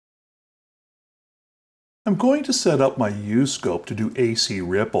I'm going to set up my uScope to do AC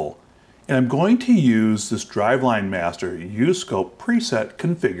ripple, and I'm going to use this Driveline Master uScope preset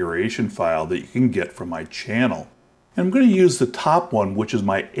configuration file that you can get from my channel. And I'm going to use the top one, which is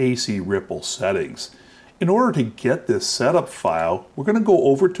my AC ripple settings. In order to get this setup file, we're going to go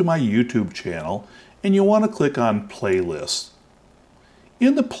over to my YouTube channel, and you want to click on Playlists.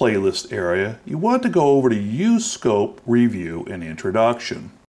 In the playlist area, you want to go over to uScope Review and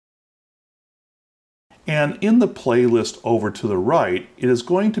Introduction. And in the playlist over to the right, it is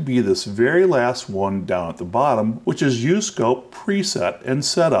going to be this very last one down at the bottom, which is uScope Preset and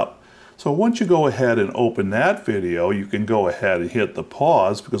Setup. So once you go ahead and open that video, you can go ahead and hit the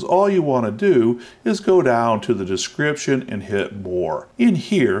pause, because all you want to do is go down to the description and hit More. In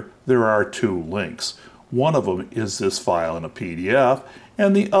here, there are two links. One of them is this file in a PDF,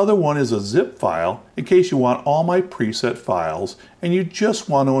 and the other one is a zip file in case you want all my preset files and you just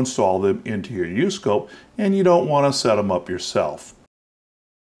want to install them into your uScope and you don't want to set them up yourself.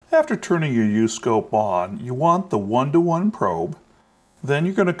 After turning your uScope on, you want the 1-to-1 probe. Then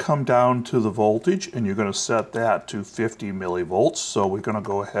you're going to come down to the voltage and you're going to set that to 50 millivolts. So we're going to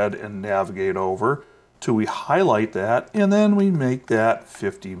go ahead and navigate over till we highlight that, and then we make that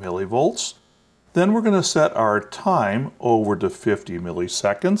 50 millivolts. Then we're going to set our time over to 50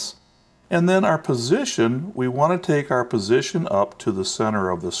 milliseconds. And then our position, we want to take our position up to the center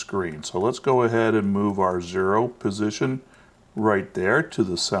of the screen. So let's go ahead and move our 0 position right there to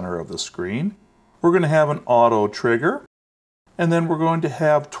the center of the screen. We're going to have an auto trigger. And then we're going to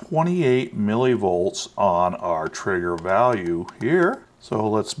have 28 millivolts on our trigger value here. So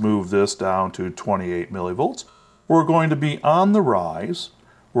let's move this down to 28 millivolts. We're going to be on the rise.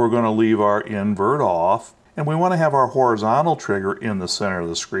 We're going to leave our invert off, and we want to have our horizontal trigger in the center of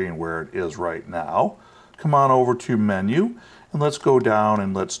the screen where it is right now. Come on over to Menu, and let's go down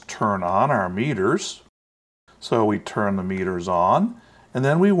and let's turn on our meters. So we turn the meters on, and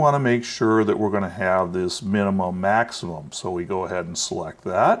then we want to make sure that we're going to have this minimum maximum. So we go ahead and select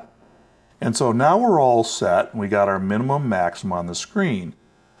that. And so now we're all set, and we got our minimum maximum on the screen.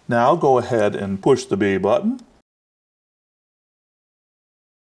 Now go ahead and push the B button.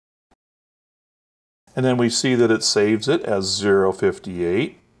 And then we see that it saves it as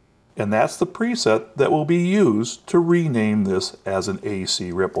 058, and that's the preset that will be used to rename this as an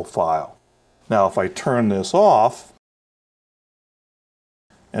AC ripple file. Now if I turn this off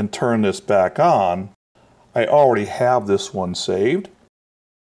and turn this back on, I already have this one saved.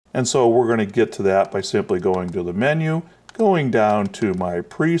 And so we're going to get to that by simply going to the menu, going down to my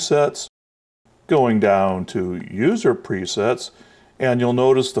presets, going down to user presets, and you'll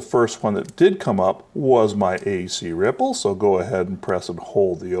notice the first one that did come up was my AC ripple. So go ahead and press and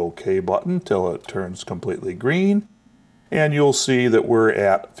hold the OK button till it turns completely green. And you'll see that we're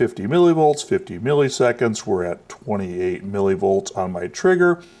at 50 millivolts, 50 milliseconds. We're at 28 millivolts on my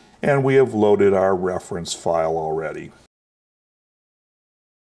trigger. And we have loaded our reference file already.